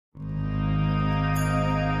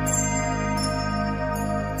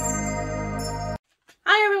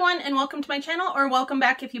everyone, and welcome to my channel, or welcome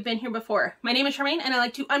back if you've been here before. My name is Charmaine, and I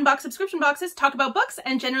like to unbox subscription boxes, talk about books,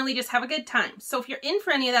 and generally just have a good time. So if you're in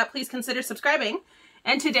for any of that, please consider subscribing.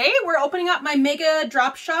 And today we're opening up my mega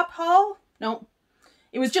drop shop haul. No,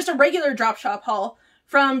 it was just a regular drop shop haul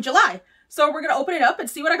from July. So we're going to open it up and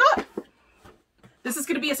see what I got. This is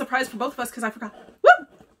going to be a surprise for both of us because I forgot.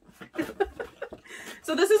 Woo!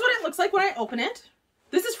 So this is what it looks like when I open it.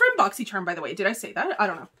 This is from Boxycharm, by the way. Did I say that? I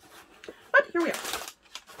don't know. But here we are.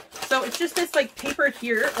 So it's just this like paper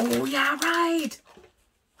here. Oh yeah, right.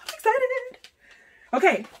 I'm excited.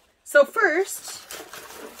 Okay, so first,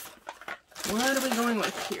 what are we going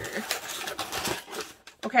with here?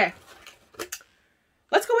 Okay,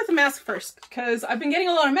 let's go with the mask first because I've been getting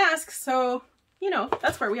a lot of masks, so you know,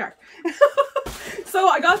 that's where we are. So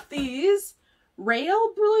I got these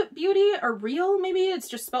Rail Beauty, or Real maybe, it's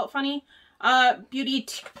just spelt funny, Beauty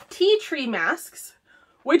tea tree masks.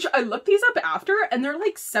 Which I looked these up after, and they're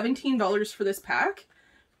like $17 for this pack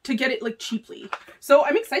to get it like cheaply. So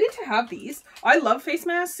I'm excited to have these. I love face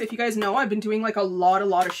masks. If you guys know, I've been doing like a lot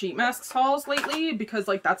of sheet masks hauls lately because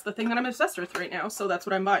like that's the thing that I'm obsessed with right now. So that's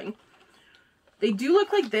what I'm buying. They do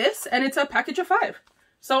look like this, and it's a package of 5.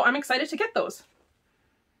 So I'm excited to get those.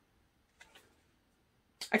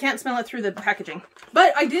 I can't smell it through the packaging.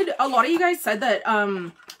 But I did, a lot of you guys said that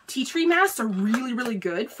tea tree masks are really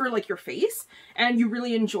good for like your face, and you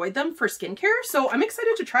really enjoyed them for skincare. So I'm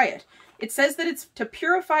excited to try it. It says that it's to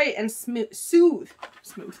purify and soothe.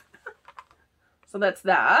 So that's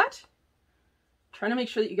that. Trying to make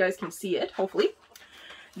sure that you guys can see it, hopefully.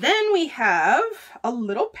 Then we have a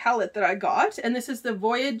little palette that I got, and this is the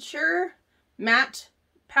Voyager Matte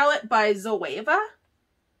Palette by Zoeva.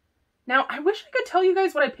 Now, I wish I could tell you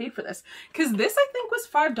guys what I paid for this, because this I think was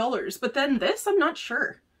 $5, but then this, I'm not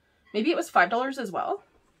sure. Maybe it was $5 as well.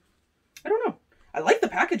 I don't know. I like the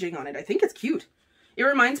packaging on it. I think it's cute. It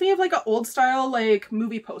reminds me of like an old style like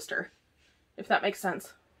movie poster, if that makes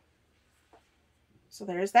sense. So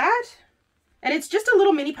there's that. And it's just a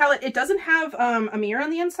little mini palette. It doesn't have a mirror on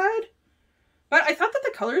the inside, but I thought that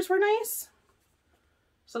the colors were nice.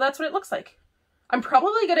 So that's what it looks like. I'm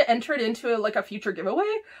probably going to enter it into like a future giveaway.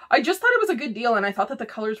 I just thought it was a good deal, and I thought that the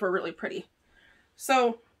colors were really pretty.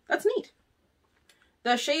 So that's neat.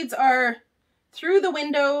 The shades are Through the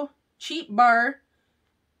Window, Cheap Bar,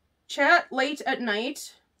 Chat Late at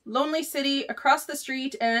Night, Lonely City, Across the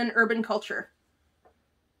Street, and Urban Culture.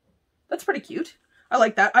 That's pretty cute. I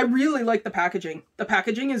like that. I really like the packaging. The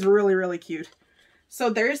packaging is really cute. So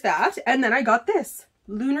there's that. And then I got this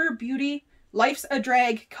Lunar Beauty Life's a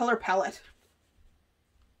Drag color palette.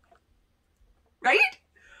 Right?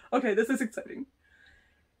 Okay, this is exciting.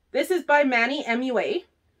 This is by Manny MUA,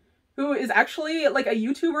 who is actually like a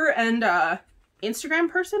YouTuber and Instagram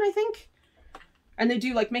person, I think. And they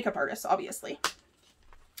do like makeup artists, obviously.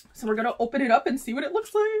 So we're gonna open it up and see what it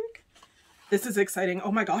looks like. This is exciting.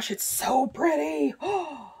 Oh my gosh, it's so pretty.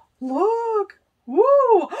 Oh, look. Woo.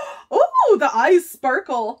 Oh, the eyes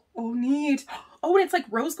sparkle. Oh, neat. Oh, and it's like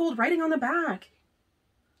rose gold writing on the back.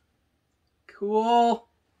 Cool.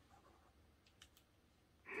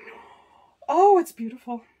 Oh, it's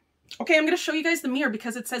beautiful. Okay, I'm going to show you guys the mirror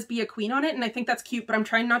because it says be a queen on it, and I think that's cute, but I'm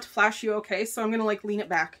trying not to flash you, okay? So I'm going to like lean it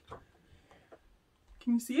back.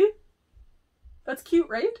 Can you see it? That's cute,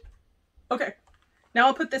 right? Okay. Now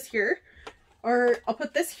I'll put this here, or I'll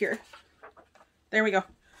put this here. There we go.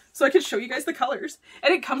 So I can show you guys the colors.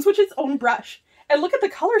 And it comes with its own brush. And look at the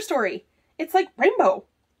color story. It's like rainbow.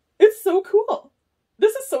 It's so cool.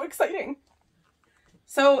 This is so exciting.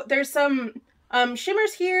 So there's some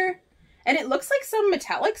shimmers here. And it looks like some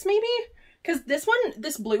metallics maybe, because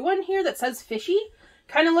this blue one here that says fishy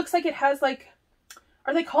kind of looks like it has like,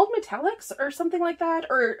 are they called metallics or something like that?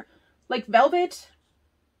 Or like velvet?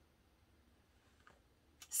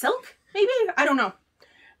 Silk maybe? I don't know.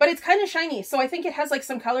 But it's kind of shiny, so I think it has like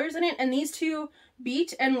some colors in it. And these two,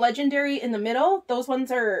 Beat and Legendary in the middle, those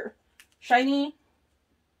ones are shiny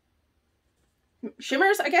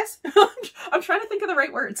shimmers, I guess. I'm trying to think of the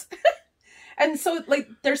right words. And so, like,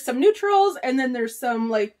 there's some neutrals, and then there's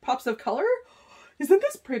some, like, pops of color. Isn't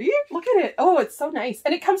this pretty? Look at it. Oh, it's so nice.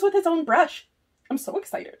 And it comes with its own brush. I'm so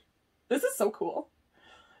excited. This is so cool.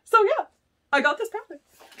 So, yeah, I got this palette.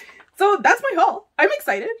 So, that's my haul. I'm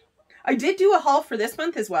excited. I did do a haul for this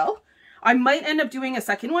month as well. I might end up doing a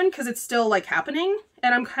second one because it's still, like, happening.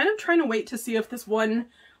 And I'm kind of trying to wait to see if this one,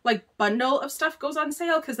 like, bundle of stuff goes on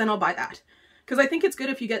sale, because then I'll buy that. Because I think it's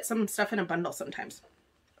good if you get some stuff in a bundle sometimes.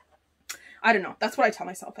 I don't know. That's what I tell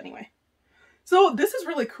myself anyway. So this is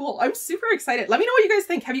really cool. I'm super excited. Let me know what you guys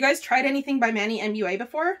think. Have you guys tried anything by Manny MUA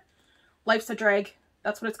before? Life's a Drag.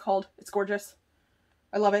 That's what it's called. It's gorgeous.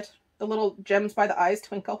 I love it. The little gems by the eyes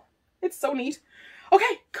twinkle. It's so neat.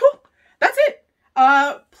 Okay, cool. That's it.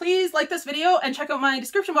 Please like this video and check out my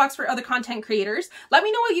description box for other content creators. Let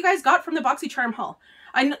me know what you guys got from the Boxycharm haul.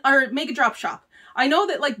 Or Mega Drop Shop. I know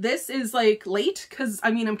that like this is like late because I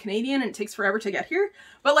mean I'm Canadian and it takes forever to get here,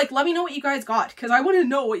 but like let me know what you guys got because I want to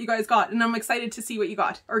know what you guys got and I'm excited to see what you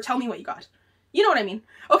got, or tell me what you got. You know what I mean.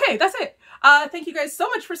 Okay, that's it. Thank you guys so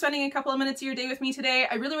much for spending a couple of minutes of your day with me today.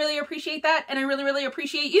 I really, really appreciate that, and I really, really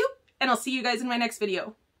appreciate you, and I'll see you guys in my next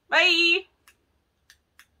video. Bye!